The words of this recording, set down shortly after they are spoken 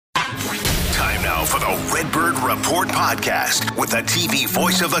the Redbird Report Podcast with the TV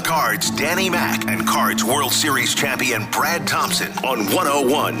voice of the Cards, Danny Mac, and Cards World Series champion Brad Thompson on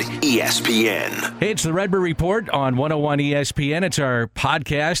 101 ESPN. Hey, it's the Redbird Report on 101 ESPN. It's our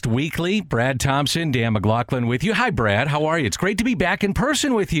podcast weekly. Brad Thompson, Dan McLaughlin with you. Hi, Brad. How are you? It's great to be back in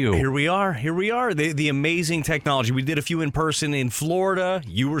person with you. Here we are. The amazing technology. We did a few in person in Florida.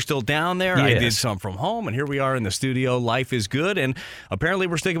 You were still down there. Yes. I did some from home, and here we are in the studio. Life is good, and apparently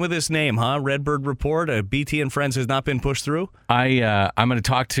we're sticking with this name, huh? Redbird Report. BT and Friends has not been pushed through? I'm going to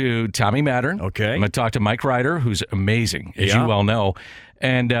talk to Tommy Mattern. Okay. I'm going to talk to Mike Ryder, who's amazing, as you well know.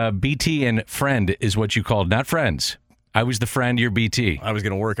 And BT and Friend is what you called, not Friends. I was the friend, you're BT. I was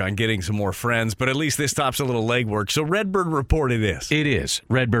going to work on getting some more friends, but at least this stops a little legwork. So Redbird Report it is. It is.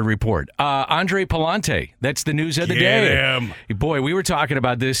 Redbird Report. Andre Pallante. That's the news of the day. Get him. Boy, we were talking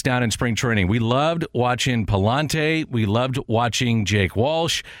about this down in spring training. We loved watching Pallante. We loved watching Jake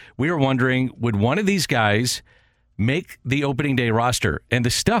Walsh. We were wondering, would one of these guys make the opening day roster? And the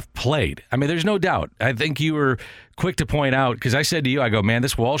stuff played. I mean, there's no doubt. I think you were quick to point out, because I said to you, I go, man,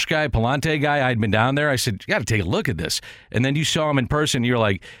 this Walsh guy, Pallante guy, I'd been down there. I said, you got to take a look at this. And then you saw him in person. You're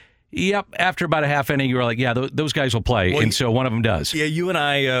like, yep. After about a half inning, you were like, yeah, those guys will play. Well, and so one of them does. Yeah, you and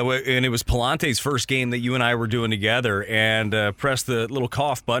I, and it was Pallante's first game that you and I were doing together, and press the little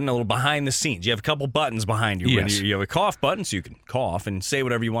cough button, a little behind the scenes. You have a couple buttons behind you. Yes. You have a cough button, so you can cough and say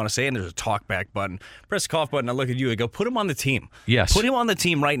whatever you want to say, and there's a talk back button. Press the cough button, I look at you, I go, put him on the team. Yes. Put him on the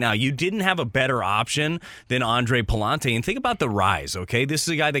team right now. You didn't have a better option than Andre Pallante, and think about the rise, okay? This is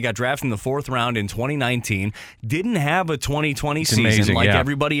a guy that got drafted in the 4th round in 2019, didn't have a 2020 season amazing, like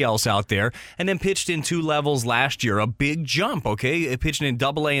everybody else out there, and then pitched in 2 levels last year. A big jump, okay? It pitched in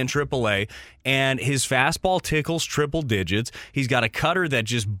AA and AAA, and his fastball tickles triple digits. He's got a cutter that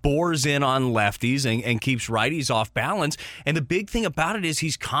just bores in on lefties and keeps righties off balance. And the big thing about it is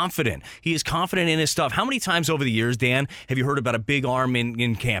he's confident. He is confident in his stuff. How many times over the years, Dan, have you heard about a big arm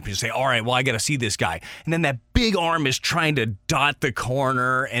in camp? You say, all right, well, I got to see this guy. And then that big arm is trying to dot the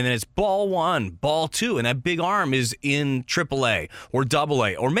corner, and then it's ball 1, ball 2, and that big arm is in AAA or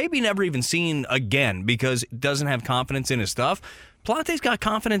AA, or maybe never even seen again because it doesn't have confidence in his stuff. Pallante's got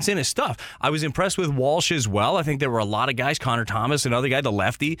confidence in his stuff. I was impressed with Walsh as well. I think there were a lot of guys, Connor Thomas, another guy, the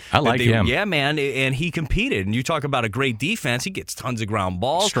lefty. I like him. Yeah, man, and he competed. And you talk about a great defense. He gets tons of ground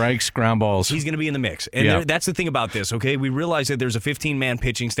balls. Strikes, ground balls. He's going to be in the mix. And that's the thing about this, okay? We realize that there's a 15-man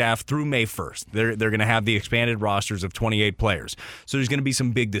pitching staff through May 1st. They're going to have the expanded rosters of 28 players. So there's going to be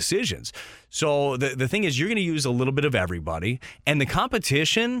some big decisions. So the thing is, you're going to use a little bit of everybody. And the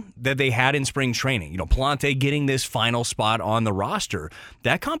competition that they had in spring training, Pallante getting this final spot on the roster,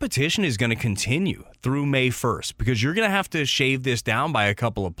 that competition is going to continue through May 1st because you're going to have to shave this down by a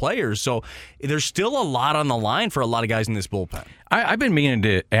couple of players. So there's still a lot on the line for a lot of guys in this bullpen. I've been meaning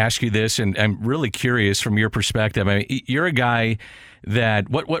to ask you this, and I'm really curious from your perspective. I mean, you're a guy that,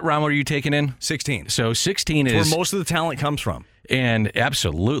 what round were you taking in? 16. So 16 is where most of the talent comes from. And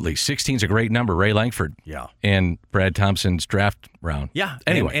absolutely, 16 is a great number. Ray Langford. Yeah. And Brad Thompson's draft round. Yeah.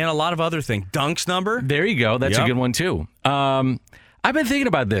 Anyway. And a lot of other things. Dunk's number. There you go. That's a good one, too. I've been thinking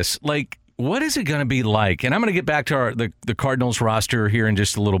about this. Like, what is it going to be like? And I'm going to get back to the Cardinals roster here in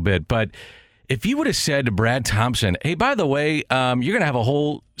just a little bit. But if you would have said to Brad Thompson, hey, by the way, you're going to have a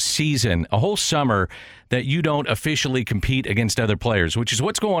whole season, a whole summer that you don't officially compete against other players, which is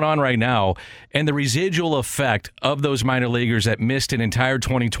what's going on right now, and the residual effect of those minor leaguers that missed an entire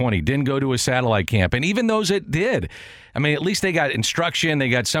 2020, didn't go to a satellite camp, and even those that did, I mean, at least they got instruction, they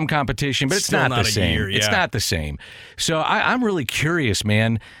got some competition, but it's Still not the same. Year, yeah. It's not the same. So I'm really curious,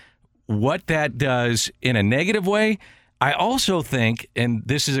 man, what that does in a negative way. I also think, and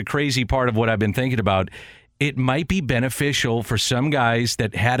this is a crazy part of what I've been thinking about, it might be beneficial for some guys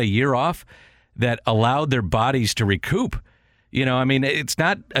that had a year off that allowed their bodies to recoup. I mean, it's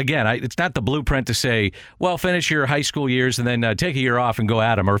not, again, it's not the blueprint to say, well, finish your high school years and then take a year off and go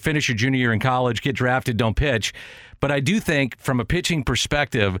at them, or finish your junior year in college, get drafted, don't pitch. But I do think from a pitching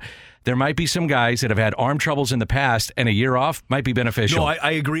perspective, there might be some guys that have had arm troubles in the past, and a year off might be beneficial. No,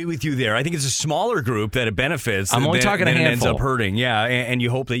 I agree with you there. I think it's a smaller group that it benefits. I'm only talking a handful. It ends up hurting, yeah, and you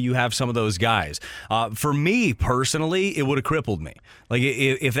hope that you have some of those guys. For me, personally, it would have crippled me. Like,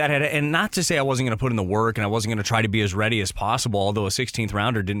 if that had, and not to say I wasn't going to put in the work and I wasn't going to try to be as ready as possible, although a 16th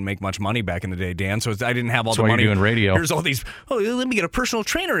rounder didn't make much money back in the day, Dan, so I didn't have all the money. That's why you're doing radio. Here's all these, let me get a personal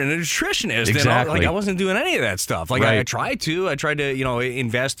trainer and a nutritionist. Exactly. And I wasn't doing any of that stuff. Like Right. I tried to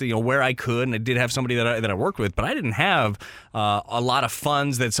invest where I could, and I did have somebody that I worked with, but I didn't have a lot of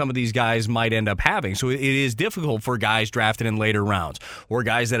funds that some of these guys might end up having. So it is difficult for guys drafted in later rounds or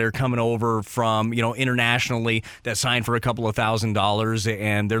guys that are coming over from internationally that signed for a couple of $1,000s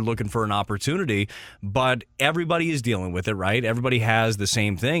and they're looking for an opportunity. But everybody is dealing with it, right? Everybody has the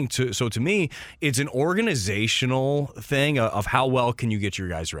same thing. So to me, it's an organizational thing of how well can you get your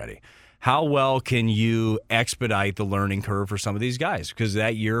guys ready. How well can you expedite the learning curve for some of these guys? Because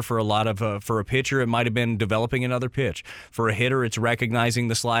that year, for a lot of for a pitcher, it might have been developing another pitch. For a hitter, it's recognizing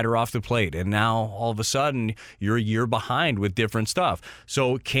the slider off the plate. And now, all of a sudden, you're a year behind with different stuff.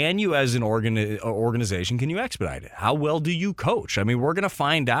 So, can you, as an organization, can you expedite it? How well do you coach? I mean, we're going to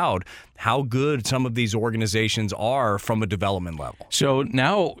find out how good some of these organizations are from a development level. So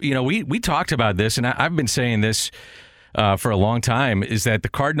now, we talked about this, and I've been saying this for a long time, is that the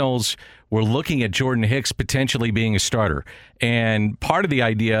Cardinals were looking at Jordan Hicks potentially being a starter. And part of the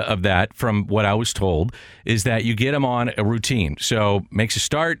idea of that, from what I was told, is that you get him on a routine. So makes a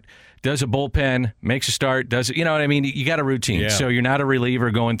start, does a bullpen, makes a start, does it, you know what I mean? You got a routine. Yeah. So you're not a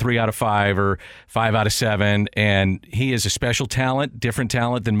reliever going 3 out of 5 or 5 out of 7. And he is a special talent, different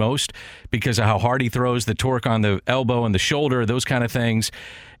talent than most because of how hard he throws, the torque on the elbow and the shoulder, those kind of things.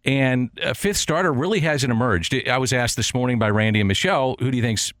 And a fifth starter really hasn't emerged. I was asked this morning by Randy and Michelle, who do you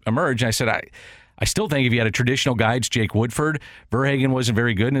think's emerged? And I said, I still think if you had a traditional guy, it's Jake Woodford. Verhagen wasn't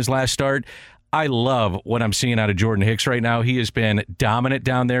very good in his last start. I love what I'm seeing out of Jordan Hicks right now. He has been dominant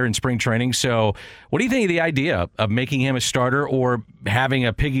down there in spring training. So what do you think of the idea of making him a starter or having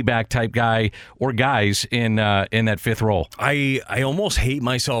a piggyback type guy or guys in that fifth role? I almost hate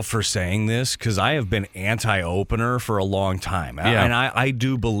myself for saying this because I have been anti-opener for a long time. Yeah. And I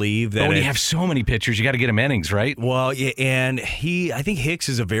do believe that... But when you have so many pitchers, you got to get him innings, right? Well, yeah, and I think Hicks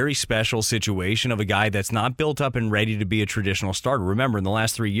is a very special situation of a guy that's not built up and ready to be a traditional starter. Remember, in the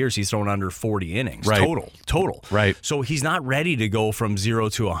last 3 years, he's thrown under 40 innings. Right. Total. Right. So he's not ready to go from 0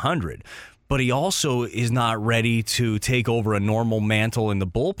 to 100. But he also is not ready to take over a normal mantle in the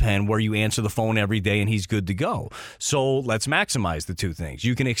bullpen where you answer the phone every day and he's good to go. So let's maximize the two things.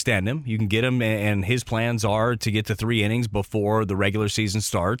 You can extend him. You can get him, and his plans are to get to 3 innings before the regular season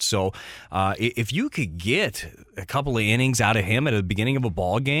starts. So if you could get a couple of innings out of him at the beginning of a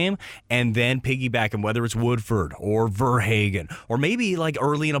ball game and then piggyback him, whether it's Woodford or Verhagen, or maybe like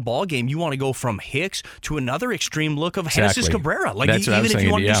early in a ball game, you want to go from Hicks to another extreme look of Genesis Cabrera. Like That's even if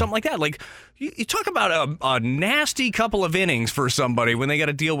you want to do something like that, like you talk about a nasty couple of innings for somebody when they got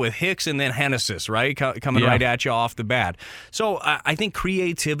to deal with Hicks and then Genesis, right? Coming right at you off the bat. So I think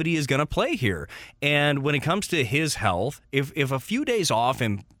creativity is going to play here. And when it comes to his health, if a few days off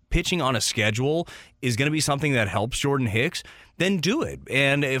and pitching on a schedule is going to be something that helps Jordan Hicks, then do it.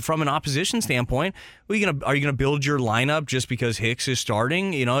 And from an opposition standpoint, are you going to build your lineup just because Hicks is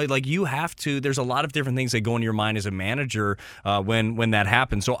starting? Like you have to. There's a lot of different things that go in your mind as a manager when that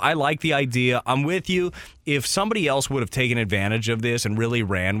happens. So I like the idea. I'm with you. If somebody else would have taken advantage of this and really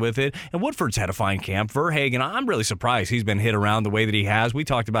ran with it, and Woodford's had a fine camp. Verhagen, I'm really surprised he's been hit around the way that he has. We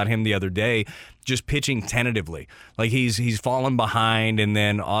talked about him the other day, just pitching tentatively. Like he's fallen behind and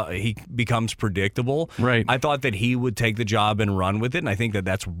then he becomes predictable. Right. I thought that he would take the job and run with it, and I think that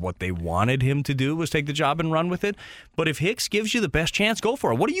that's what they wanted him to do, was take the job and run with it. But if Hicks gives you the best chance, go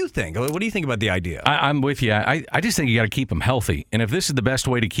for it. What do you think? What do you think about the idea? I'm with you. I just think you got to keep him healthy. And if this is the best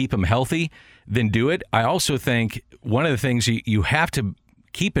way to keep him healthy, then do it. I also think one of the things you have to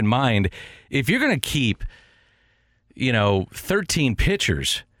keep in mind, if you're going to keep, 13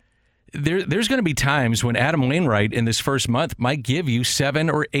 pitchers, there's going to be times when Adam Wainwright in this first month might give you 7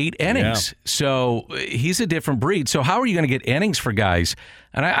 or 8 innings. Yeah. So he's a different breed. So how are you going to get innings for guys?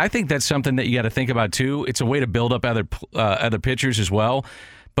 And I think that's something that you got to think about too. It's a way to build up other pitchers as well.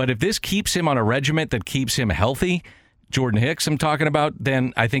 But if this keeps him on a regiment that keeps him healthy, Jordan Hicks I'm talking about,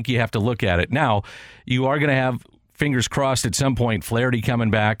 then I think you have to look at it. Now, you are going to have, fingers crossed at some point, Flaherty coming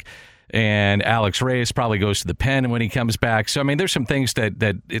back. And Alex Reyes probably goes to the pen when he comes back. So, I mean, there's some things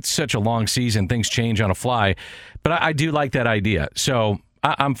that it's such a long season. Things change on a fly. But I do like that idea. So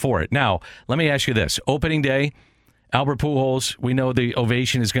I'm for it. Now, let me ask you this. Opening day, Albert Pujols, we know the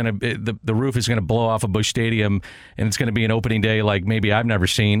ovation is going to, the roof is going to blow off of Busch Stadium, and it's going to be an opening day like maybe I've never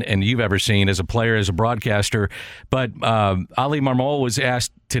seen and you've ever seen as a player, as a broadcaster. But Ali Marmol was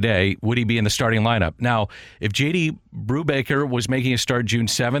asked today, would he be in the starting lineup? Now, if J.D. Brubaker was making a start June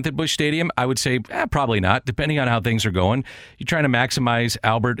 7th at Busch Stadium, I would say probably not, depending on how things are going. You're trying to maximize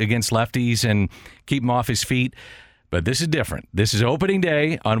Albert against lefties and keep him off his feet. But this is different. This is opening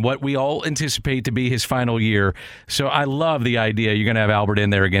day on what we all anticipate to be his final year. So I love the idea you're going to have Albert in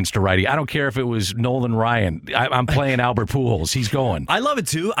there against a righty. I don't care if it was Nolan Ryan. I'm playing Albert Pujols. He's going. I love it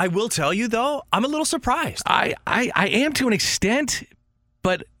too. I will tell you, though, I'm a little surprised. I am to an extent,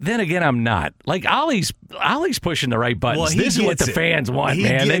 but then again, I'm not. Like, Ollie's pushing the right buttons. Well, this is what the fans want,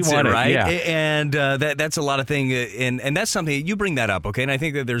 man. They want it, right? Yeah. And that's a lot of thing, and that's something you bring that up, okay? And I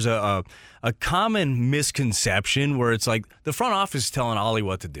think that there's a common misconception where it's like the front office is telling Ollie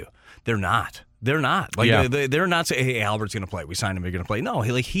what to do. They're not. They're not. Like they're not saying, "Hey, Albert's going to play. We signed him. You're going to play." No,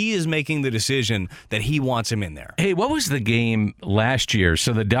 he is making the decision that he wants him in there. Hey, what was the game last year?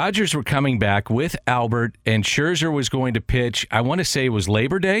 So the Dodgers were coming back with Albert, and Scherzer was going to pitch. I want to say it was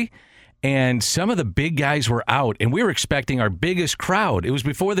Labor Day, and some of the big guys were out, and we were expecting our biggest crowd. It was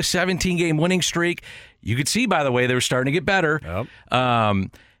before the 17-game winning streak. You could see, by the way, they were starting to get better. Yep.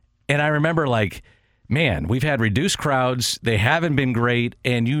 And I remember, like, man, we've had reduced crowds. They haven't been great,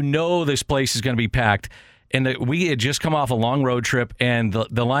 and you know this place is going to be packed. And we had just come off a long road trip, and the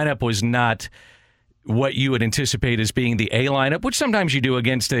lineup was not what you would anticipate as being the A lineup, which sometimes you do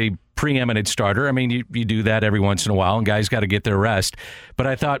against a preeminent starter. I mean, you do that every once in a while, and guys got to get their rest. But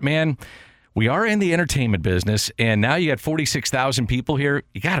I thought, man, we are in the entertainment business, and now you got 46,000 people here.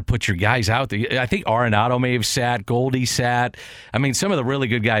 You got to put your guys out there. I think Arenado may have sat. Goldie sat. I mean, some of the really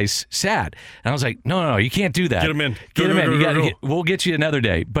good guys sat. And I was like, no, you can't do that. Get them in. Get them in. We'll get you another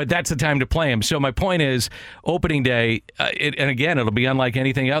day. But that's the time to play them. So my point is, opening day, and again, it'll be unlike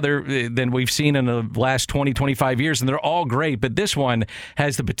anything other than we've seen in the last 20, 25 years, and they're all great. But this one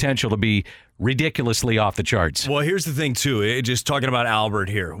has the potential to be ridiculously off the charts. Well, here's the thing, too. Just talking about Albert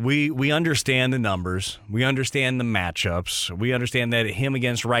here. We understand the numbers. We understand the matchups. We understand that him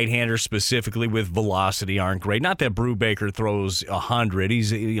against right-handers specifically with velocity aren't great. Not that Brubaker throws 100.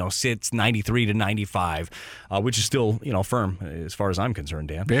 He's sits 93 to 95, which is still firm as far as I'm concerned,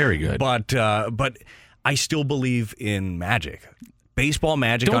 Dan. Very good. But I still believe in magic. Baseball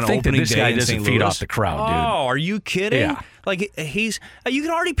magic Don't on think opening that this day guy in doesn't St. feed Louis. off the crowd, dude. Oh, are you kidding? Yeah. Like, you can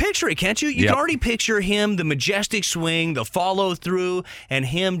already picture it, can't you? You can already picture him, the majestic swing, the follow-through, and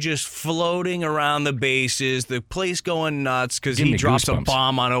him just floating around the bases, the place going nuts because he drops a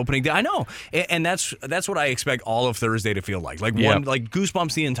bomb on opening day. I know. And that's what I expect all of Thursday to feel like. Like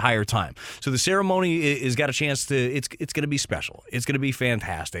goosebumps the entire time. So the ceremony is got a chance to, it's going to be special. It's going to be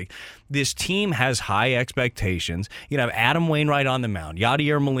fantastic. This team has high expectations. You have Adam Wainwright on the mound,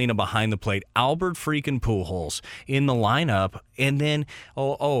 Yadier Molina behind the plate, Albert freaking Pujols in the lineup. And then,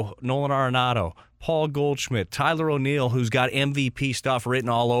 Nolan Arenado, Paul Goldschmidt, Tyler O'Neill, who's got MVP stuff written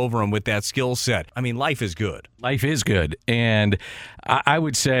all over him with that skill set. I mean, life is good. Life is good. And I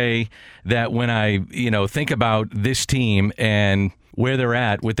would say that when I, think about this team and where they're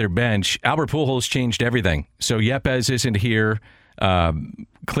at with their bench, Albert Pujols changed everything. So Yepez isn't here.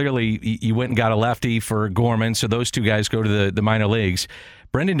 Clearly, you went and got a lefty for Gorman, so those two guys go to the minor leagues.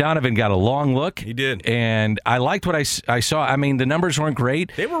 Brendan Donovan got a long look. He did. And I liked what I saw. I mean, the numbers weren't great.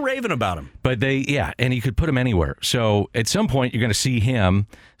 They were raving about him. But and he could put him anywhere. So at some point, you're going to see him.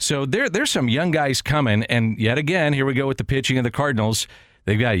 So there's some young guys coming. And yet again, here we go with the pitching of the Cardinals.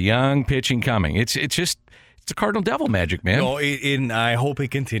 They've got young pitching coming. It's the Cardinal Devil magic, man. No, and I hope it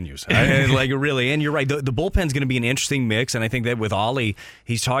continues. Really. And you're right. The bullpen's going to be an interesting mix. And I think that with Ollie,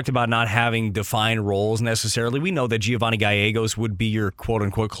 he's talked about not having defined roles necessarily. We know that Giovanni Gallegos would be your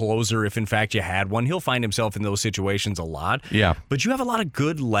quote-unquote closer if, in fact, you had one. He'll find himself in those situations a lot. Yeah. But you have a lot of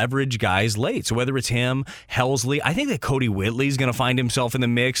good leverage guys late. So whether it's him, Helsley, I think that Cody Whitley's going to find himself in the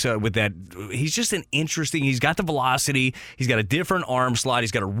mix with that. He's just he's got the velocity. He's got a different arm slot.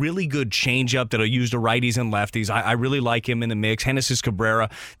 He's got a really good changeup that'll use the righties and lefties. I really like him in the mix. Genesis Cabrera,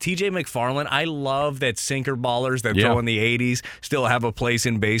 TJ McFarland. I love that sinker ballers that throw in the 80s still have a place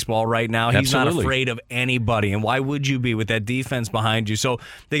in baseball right now. He's not afraid of anybody. And why would you be with that defense behind you? So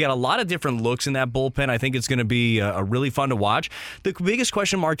they got a lot of different looks in that bullpen. I think it's going to be a really fun to watch. The biggest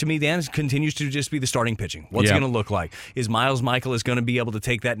question mark to me, Dan, continues to just be the starting pitching. What's it going to look like? Is Miles Michaelis going to be able to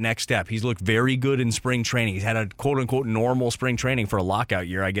take that next step? He's looked very good in spring training. He's had a quote-unquote normal spring training for a lockout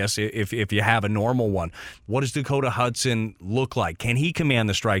year, I guess, if you have a normal one. What does Dakota Hudson look like? Can he command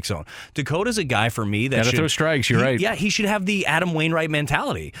the strike zone? Dakota's a guy for me that should throw strikes. You're right. Yeah, he should have the Adam Wainwright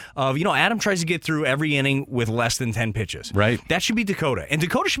mentality of, Adam tries to get through every inning with less than 10 pitches. Right. That should be Dakota. And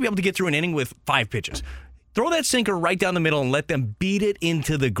Dakota should be able to get through an inning with 5 pitches. Throw that sinker right down the middle and let them beat it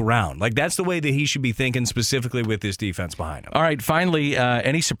into the ground. Like, that's the way that he should be thinking specifically with this defense behind him. All right, finally,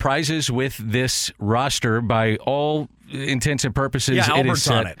 any surprises with this roster? By all intents and purposes, Albert's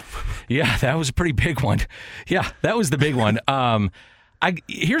on it. Yeah, that was a pretty big one. Yeah, that was the big one.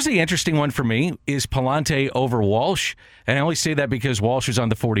 Here's the interesting one for me is Pallante over Walsh. And I only say that because Walsh was on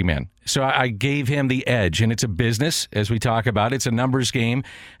the 40-man. So I gave him the edge. And it's a business, as we talk about. It's a numbers game.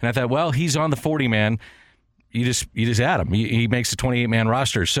 And I thought, well, he's on the 40-man. You just add him. He makes a 28-man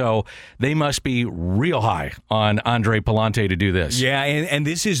roster. So they must be real high on Andre Pallante to do this. Yeah, and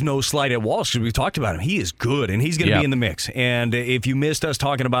this is no slight at Walsh because we've talked about him. He is good, and he's going to be in the mix. And if you missed us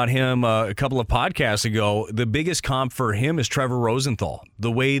talking about him a couple of podcasts ago, the biggest comp for him is Trevor Rosenthal. The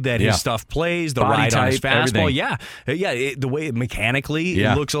way that his stuff plays, the body ride type, on his fastball. Everything. The way mechanically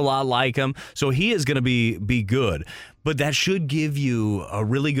it looks a lot like him. So he is going to be good. But that should give you a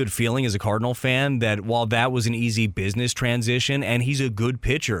really good feeling as a Cardinal fan that while that was an easy business transition and he's a good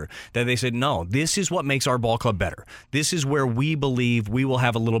pitcher, that they said, no, this is what makes our ball club better. This is where we believe we will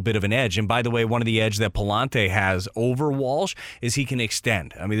have a little bit of an edge. And by the way, one of the edge that Pallante has over Walsh is he can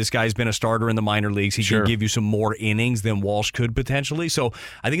extend. I mean, this guy's been a starter in the minor leagues. He can give you some more innings than Walsh could potentially. So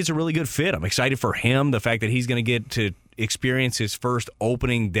I think it's a really good fit. I'm excited for him, the fact that he's going to get to experience his first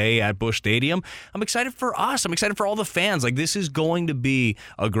opening day at Busch Stadium. I'm excited for us. I'm excited for all the fans. Like, this is going to be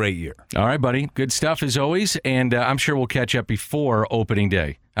a great year. All right, buddy. Good stuff as always, and I'm sure we'll catch up before opening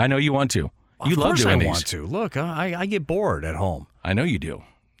day. I know you want to. You love doing these. I want to. Look, I get bored at home. I know you do.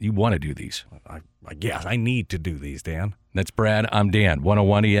 You want to do these. I need to do these, Dan. That's Brad. I'm Dan,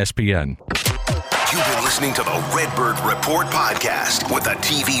 101 ESPN. You've been listening to the Redbird Report Podcast with the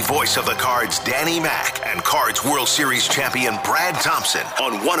TV voice of the Cards, Danny Mac, and Cards World Series champion Brad Thompson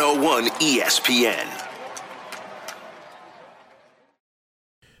on 101 ESPN.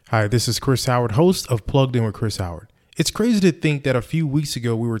 Hi, this is Chris Howard, host of Plugged In with Chris Howard. It's crazy to think that a few weeks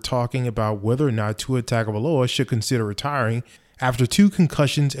ago we were talking about whether or not Tua Tagovailoa should consider retiring. After 2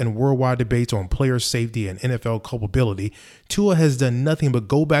 concussions and worldwide debates on player safety and NFL culpability, Tua has done nothing but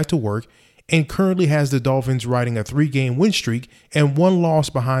go back to work and currently has the Dolphins riding a 3-game win streak and 1 loss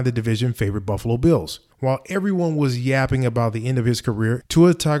behind the division favorite Buffalo Bills. While everyone was yapping about the end of his career,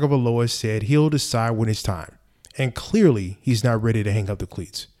 Tua Tagovailoa said he'll decide when it's time. And clearly, he's not ready to hang up the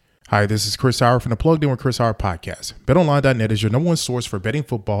cleats. Hi, this is Chris Howard from the Plugged In with Chris Howard podcast. BetOnline.net is your #1 source for betting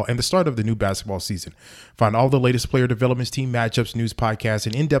football and the start of the new basketball season. Find all the latest player developments, team matchups, news, podcasts,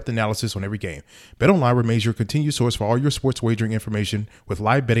 and in-depth analysis on every game. BetOnline remains your continued source for all your sports wagering information with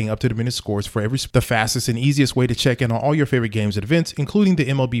live betting, up-to-the-minute scores for the fastest and easiest way to check in on all your favorite games and events, including the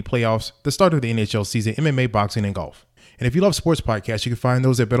MLB playoffs, the start of the NHL season, MMA, boxing, and golf. And if you love sports podcasts, you can find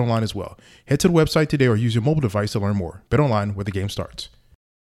those at BetOnline as well. Head to the website today or use your mobile device to learn more. BetOnline, where the game starts.